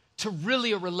to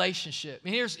really a relationship.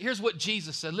 And here's what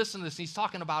Jesus said. Listen to this. He's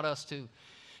talking about us too.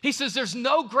 He says, there's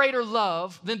no greater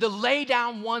love than to lay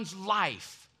down one's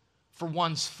life for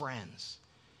one's friends.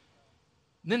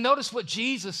 And then notice what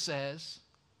Jesus says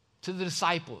to the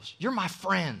disciples. You're my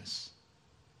friends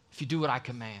if you do what I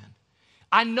command.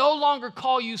 I no longer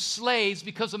call you slaves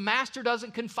because a master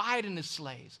doesn't confide in his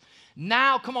slaves.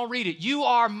 Now, come on, read it. You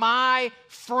are my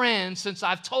friends since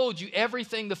I've told you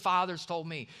everything the Father's told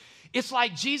me. It's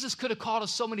like Jesus could have called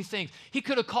us so many things. He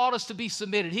could have called us to be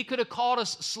submitted. He could have called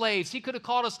us slaves. He could have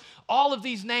called us all of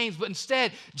these names. But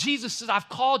instead, Jesus said, I've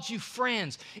called you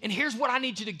friends. And here's what I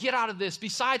need you to get out of this.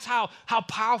 Besides how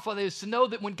powerful it is to know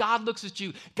that when God looks at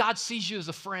you, God sees you as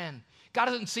a friend. God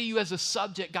doesn't see you as a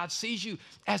subject. God sees you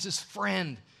as his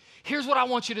friend. Here's what I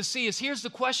want you to see is here's the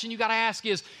question you got to ask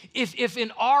is if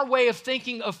in our way of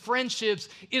thinking of friendships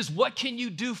is what can you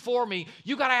do for me?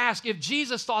 You got to ask if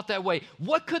Jesus thought that way,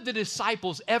 what could the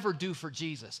disciples ever do for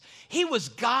Jesus? He was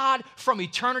God from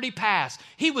eternity past.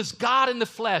 He was God in the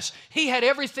flesh. He had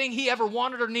everything he ever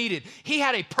wanted or needed. He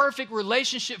had a perfect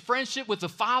relationship, friendship with the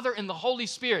Father and the Holy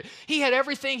Spirit. He had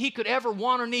everything he could ever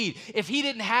want or need. If he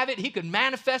didn't have it, he could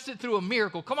manifest it through a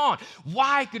miracle. Come on.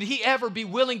 Why could he ever be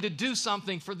willing to do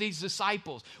something for these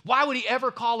disciples? Why would he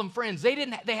ever call them friends? They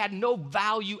had no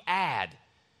value add.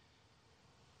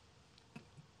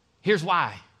 Here's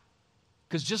why.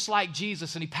 Because just like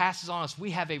Jesus, and he passes on us,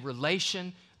 we have a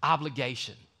relation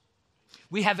obligation.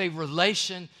 We have a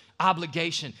relation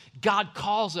obligation. God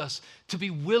calls us to be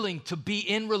willing to be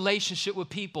in relationship with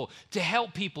people, to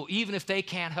help people even if they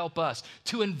can't help us,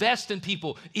 to invest in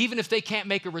people even if they can't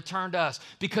make a return to us,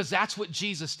 because that's what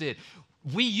Jesus did.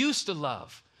 We used to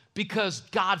love because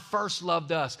God first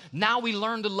loved us. Now we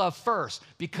learn to love first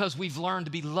because we've learned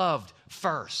to be loved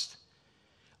first.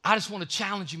 I just want to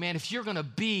challenge you, man. If you're going to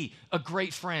be a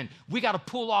great friend, we got to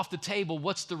pull off the table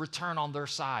what's the return on their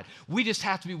side. We just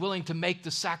have to be willing to make the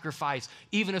sacrifice,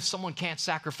 even if someone can't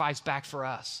sacrifice back for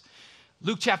us.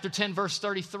 Luke chapter 10, verse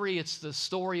 33, it's the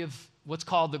story of what's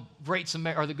called the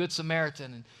the Good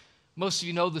Samaritan. And most of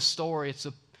you know the story. It's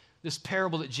this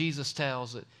parable that Jesus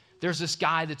tells. That there's this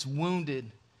guy that's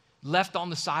wounded, left on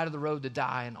the side of the road to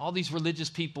die, and all these religious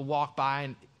people walk by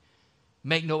and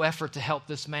make no effort to help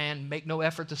this man, make no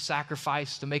effort to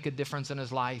sacrifice, to make a difference in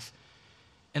his life.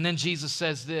 And then Jesus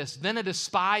says this, then a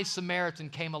despised Samaritan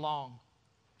came along.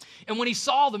 And when he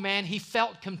saw the man, he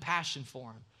felt compassion for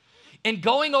him. And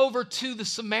the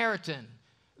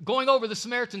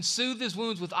Samaritan soothed his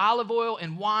wounds with olive oil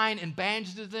and wine and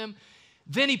bandaged them.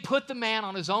 Then he put the man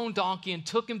on his own donkey and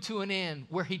took him to an inn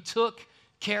where he took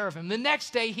care of him. The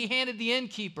next day, he handed the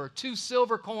innkeeper 2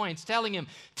 silver coins, telling him,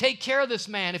 take care of this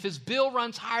man. If his bill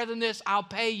runs higher than this, I'll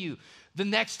pay you the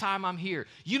next time I'm here.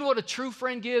 You know what a true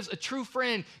friend gives? A true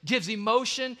friend gives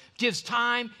emotion, gives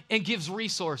time, and gives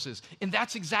resources. And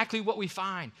that's exactly what we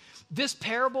find. This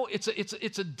parable, it's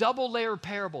a double-layered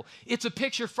parable. It's a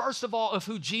picture, first of all, of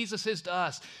who Jesus is to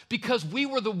us, because we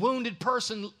were the wounded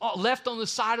person left on the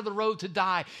side of the road to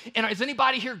die. And is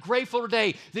anybody here grateful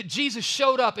today that Jesus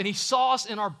showed up and he saw us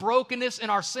in our brokenness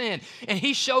and our sin, and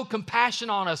he showed compassion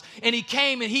on us, and he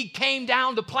came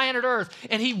down to planet Earth,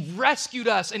 and he rescued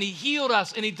us, and he healed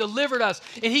us, and he delivered us,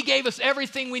 and he gave us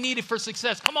everything we needed for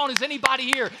success. Come on, is anybody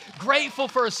here grateful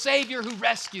for a Savior who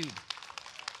rescued?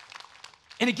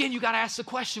 And again, you got to ask the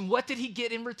question, what did he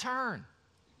get in return?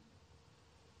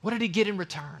 What did he get in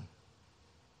return?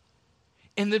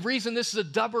 And the reason this is a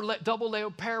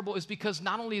double-layered parable is because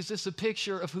not only is this a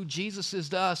picture of who Jesus is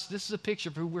to us, this is a picture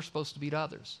of who we're supposed to be to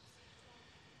others.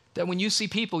 That when you see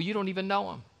people, you don't even know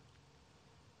them,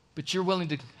 but you're willing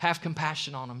to have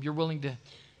compassion on them. You're willing to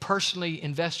personally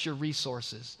invest your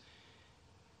resources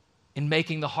in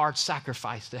making the hard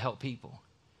sacrifice to help people.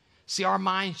 See, our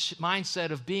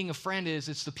mindset of being a friend is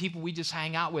it's the people we just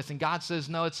hang out with. And God says,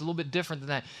 no, it's a little bit different than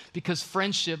that. Because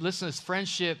friendship, listen,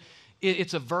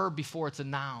 it's a verb before it's a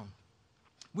noun.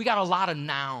 We got a lot of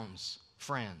nouns,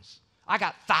 friends. I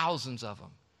got thousands of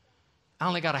them. I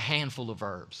only got a handful of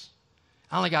verbs.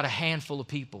 I only got a handful of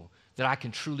people that I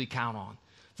can truly count on,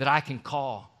 that I can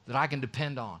call, that I can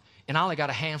depend on. And I only got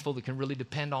a handful that can really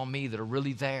depend on me, that are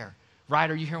really there. Right?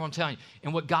 Are you hearing what I'm telling you?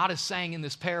 And what God is saying in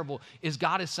this parable is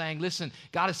God is saying, listen,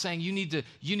 God is saying you need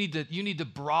to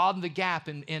broaden the gap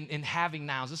in having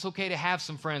nouns. It's okay to have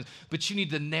some friends, but you need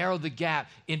to narrow the gap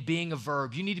in being a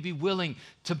verb. You need to be willing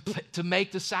to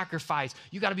make the sacrifice.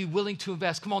 You got to be willing to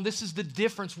invest. Come on, this is the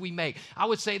difference we make. I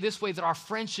would say this way, that our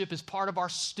friendship is part of our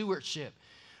stewardship.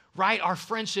 Right? Our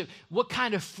friendship, what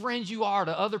kind of friend you are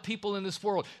to other people in this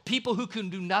world. People who can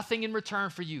do nothing in return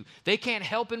for you. They can't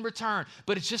help in return,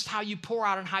 but it's just how you pour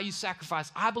out and how you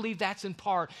sacrifice. I believe that's in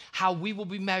part how we will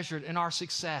be measured in our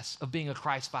success of being a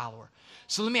Christ follower.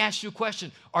 So let me ask you a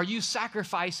question. Are you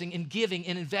sacrificing and giving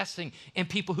and investing in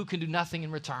people who can do nothing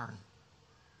in return?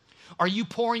 Are you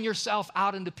pouring yourself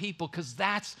out into people? Because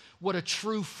that's what a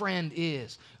true friend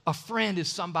is. A friend is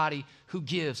somebody who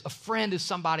gives. A friend is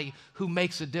somebody who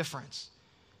makes a difference.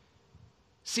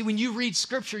 See, when you read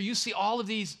Scripture, you see all of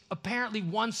these apparently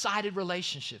one-sided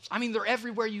relationships. I mean, they're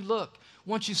everywhere you look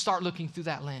once you start looking through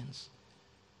that lens.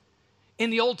 In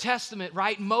the Old Testament,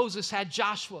 right, Moses had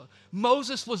Joshua.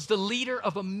 Moses was the leader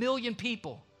of 1 million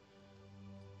people.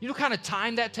 You know what kind of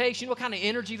time that takes? You know what kind of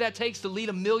energy that takes to lead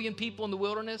 1 million people in the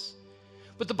wilderness?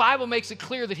 But the Bible makes it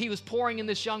clear that he was pouring in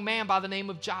this young man by the name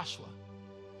of Joshua.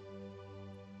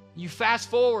 You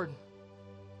fast forward,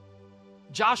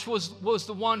 Joshua was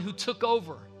the one who took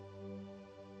over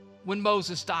when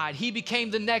Moses died. He became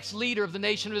the next leader of the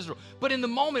nation of Israel. But in the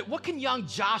moment, what can young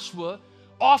Joshua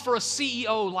offer a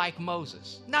CEO like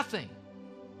Moses? Nothing.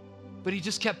 But he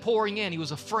just kept pouring in. He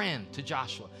was a friend to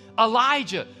Joshua.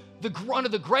 Elijah, one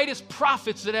of the greatest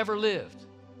prophets that ever lived,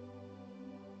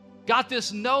 got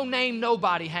this no-name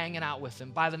nobody hanging out with him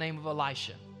by the name of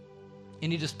Elisha.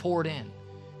 And he just poured in.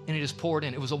 And he just poured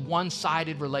in. It was a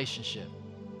one-sided relationship.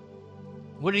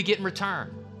 What did he get in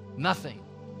return? Nothing.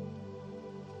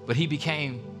 But he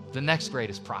became the next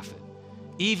greatest prophet.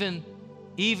 Many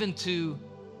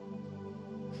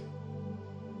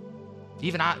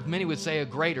would say a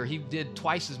greater. He did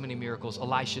twice as many miracles,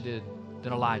 Elisha did,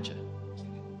 than Elijah.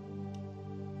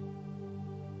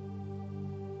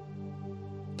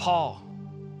 Paul,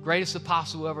 greatest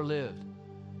apostle who ever lived,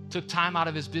 took time out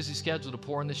of his busy schedule to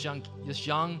pour in this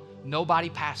young nobody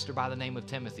pastor by the name of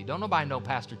Timothy. Don't nobody know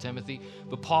Pastor Timothy,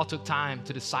 but Paul took time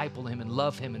to disciple him and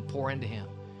love him and pour into him.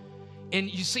 And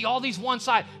you see all these one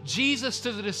side, Jesus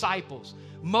to the disciples,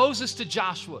 Moses to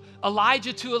Joshua,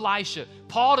 Elijah to Elisha,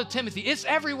 Paul to Timothy. It's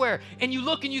everywhere. And you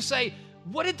look and you say,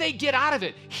 what did they get out of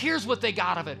it? Here's what they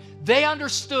got out of it. They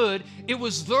understood it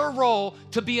was their role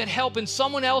to be a help in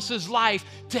someone else's life,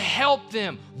 to help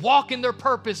them walk in their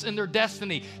purpose and their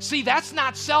destiny. See, that's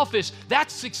not selfish.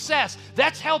 That's success.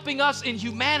 That's helping us in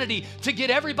humanity to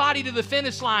get everybody to the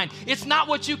finish line. It's not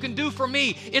what you can do for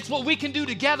me. It's what we can do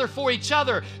together for each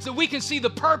other so we can see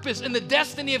the purpose and the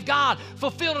destiny of God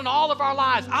fulfilled in all of our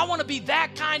lives. I want to be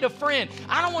that kind of friend.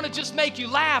 I don't want to just make you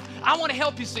laugh. I want to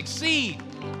help you succeed.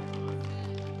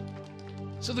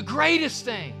 So the greatest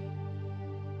thing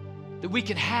that we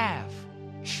can have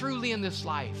truly in this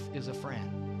life is a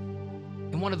friend.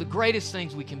 And one of the greatest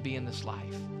things we can be in this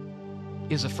life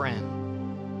is a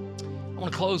friend. I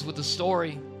want to close with a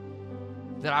story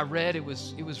that I read. It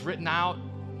was written out.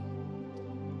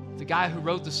 The guy who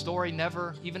wrote the story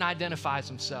never even identifies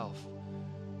himself.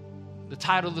 The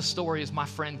title of the story is My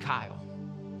Friend Kyle.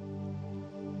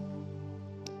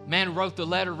 Man who wrote the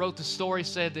letter, wrote the story,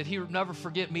 said that he would never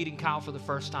forget meeting Kyle for the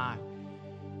first time.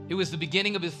 It was the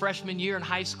beginning of his freshman year in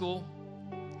high school.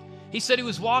 He said he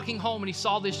was walking home and he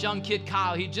saw this young kid,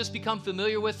 Kyle. He'd just become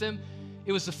familiar with him.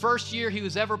 It was the first year he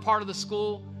was ever part of the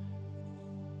school.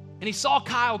 And he saw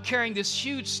Kyle carrying this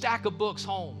huge stack of books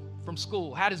home from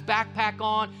school, had his backpack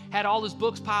on, had all his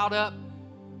books piled up.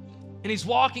 And he's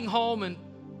walking home, and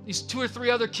these 2 or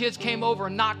 3 other kids came over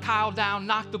and knocked Kyle down,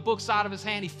 knocked the books out of his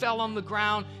hand. He fell on the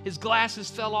ground. His glasses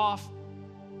fell off.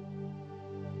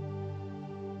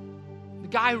 The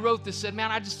guy who wrote this said,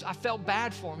 man, I felt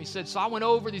bad for him. He said, so I went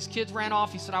over. These kids ran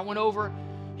off. He said, I went over.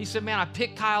 He said, man, I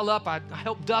picked Kyle up. I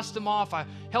helped dust him off. I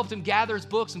helped him gather his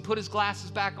books and put his glasses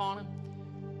back on him.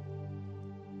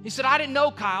 He said, I didn't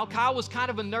know Kyle. Kyle was kind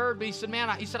of a nerd, but he said, man,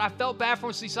 I felt bad for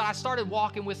him. So he said, I started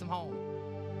walking with him home.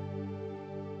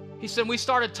 He said, we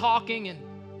started talking, and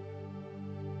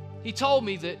he told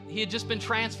me that he had just been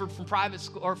transferred from private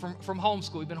school, or from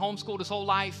homeschool. He'd been homeschooled his whole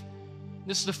life.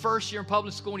 This is the first year in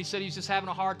public school, and he said he was just having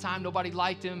a hard time. Nobody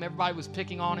liked him. Everybody was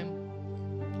picking on him.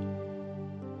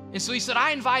 And so he said,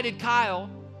 I invited Kyle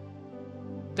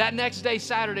that next day,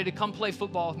 Saturday, to come play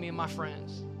football with me and my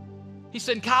friends. He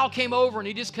said, and Kyle came over, and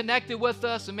he just connected with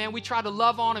us, and man, we tried to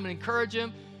love on him and encourage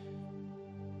him.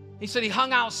 He said he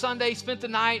hung out Sunday, spent the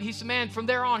night. He said, man, from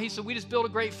there on, he said, we just built a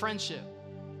great friendship.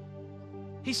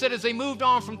 He said as they moved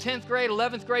on from 10th grade,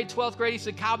 11th grade, 12th grade, he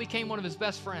said Kyle became one of his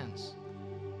best friends.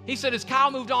 He said as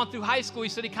Kyle moved on through high school, he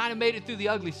said he kind of made it through the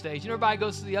ugly stage. You know, everybody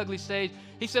goes through the ugly stage.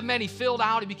 He said, man, he filled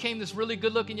out. He became this really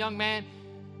good-looking young man.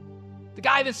 The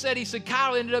guy even said, he said,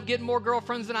 Kyle ended up getting more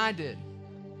girlfriends than I did.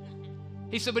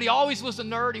 He said, but he always was a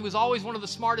nerd. He was always one of the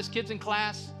smartest kids in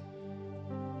class.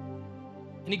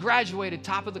 And he graduated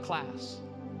top of the class.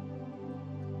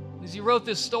 As he wrote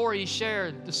this story, he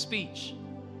shared the speech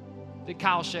that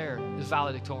Kyle shared as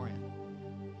valedictorian.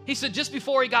 He said just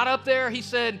before he got up there, he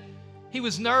said he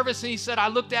was nervous, and he said, I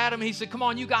looked at him, and he said, come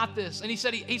on, you got this. And he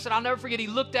said, I'll never forget, he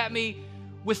looked at me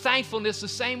with thankfulness the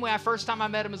same way first time I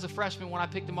met him as a freshman when I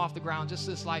picked him off the ground, just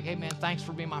this like, hey man, thanks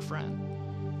for being my friend.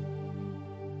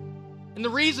 And the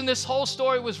reason this whole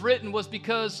story was written was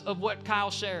because of what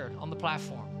Kyle shared on the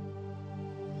platform.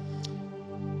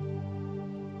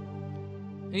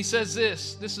 And he says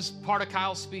this is part of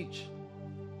Kyle's speech.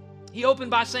 He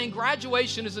opened by saying,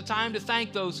 graduation is a time to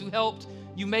thank those who helped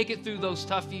you make it through those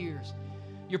tough years.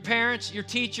 Your parents, your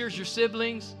teachers, your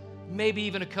siblings, maybe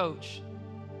even a coach.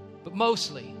 But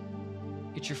mostly,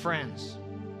 it's your friends.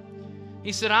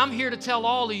 He said, I'm here to tell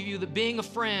all of you that being a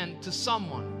friend to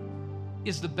someone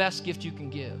is the best gift you can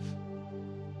give.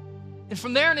 And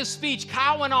from there in his speech,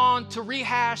 Kyle went on to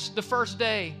rehash the first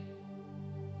day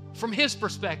from his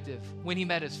perspective when he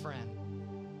met his friend.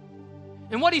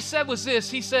 And what he said was this.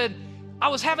 He said, I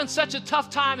was having such a tough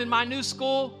time in my new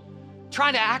school,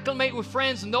 trying to acclimate with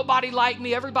friends, and nobody liked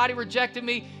me. Everybody rejected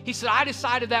me. He said, I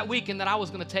decided that weekend that I was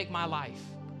going to take my life.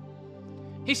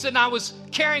 He said, and I was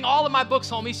carrying all of my books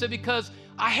home. He said, because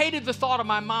I hated the thought of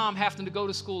my mom having to go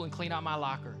to school and clean out my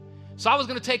locker. So I was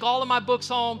going to take all of my books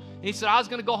home. And he said, I was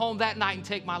going to go home that night and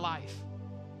take my life.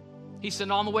 He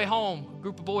said, on the way home, a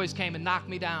group of boys came and knocked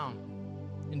me down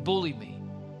and bullied me.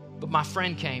 But my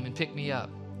friend came and picked me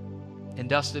up and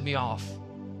dusted me off.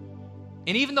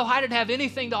 And even though I didn't have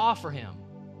anything to offer him,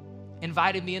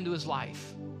 invited me into his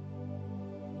life.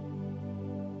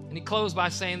 And he closed by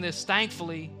saying this,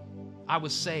 thankfully, I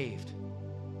was saved.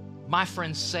 My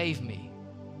friend saved me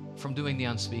from doing the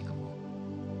unspeakable.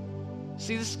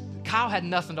 See, Kyle had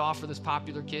nothing to offer this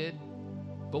popular kid,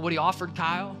 but what he offered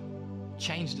Kyle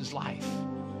changed his life.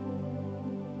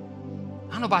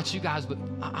 I don't know about you guys, but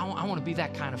I want to be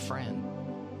that kind of friend.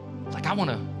 Like, I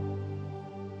want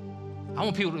I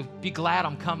want people to be glad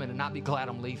I'm coming and not be glad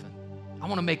I'm leaving. I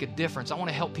want to make a difference. I want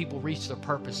to help people reach their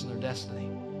purpose and their destiny.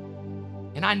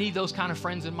 And I need those kind of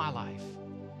friends in my life.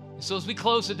 And so as we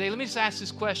close today, let me just ask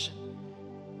this question.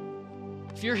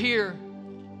 If you're here,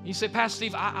 you say, Pastor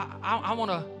Steve, I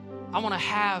want to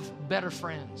have better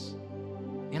friends.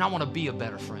 And I want to be a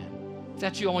better friend. If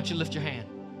that's you, I want you to lift your hand.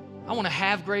 I want to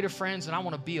have greater friends and I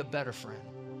want to be a better friend.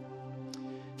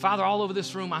 Father, all over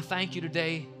this room, I thank you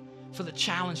today for the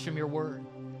challenge from your word.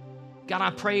 God,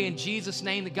 I pray in Jesus'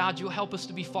 name that, God, you'll help us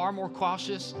to be far more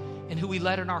cautious in who we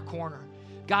let in our corner.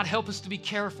 God, help us to be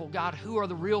careful, God, who are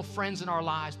the real friends in our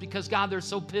lives, because, God, they're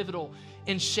so pivotal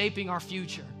in shaping our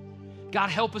future. God,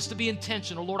 help us to be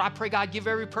intentional. Lord, I pray, God, give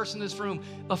every person in this room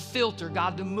a filter,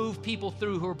 God, to move people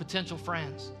through who are potential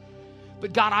friends.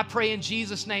 But, God, I pray in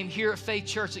Jesus' name here at Faith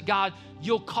Church that, God,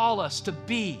 you'll call us to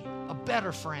be a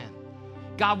better friend.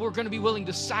 God, we're going to be willing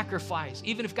to sacrifice,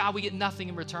 even if, God, we get nothing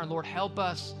in return. Lord, help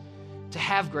us to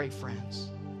have great friends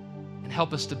and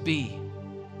help us to be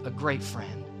a great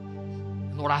friend.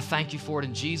 And Lord, I thank you for it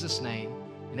in Jesus' name.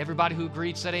 And everybody who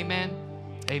agreed said amen.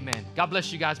 Amen. God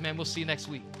bless you guys, man. We'll see you next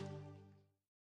week.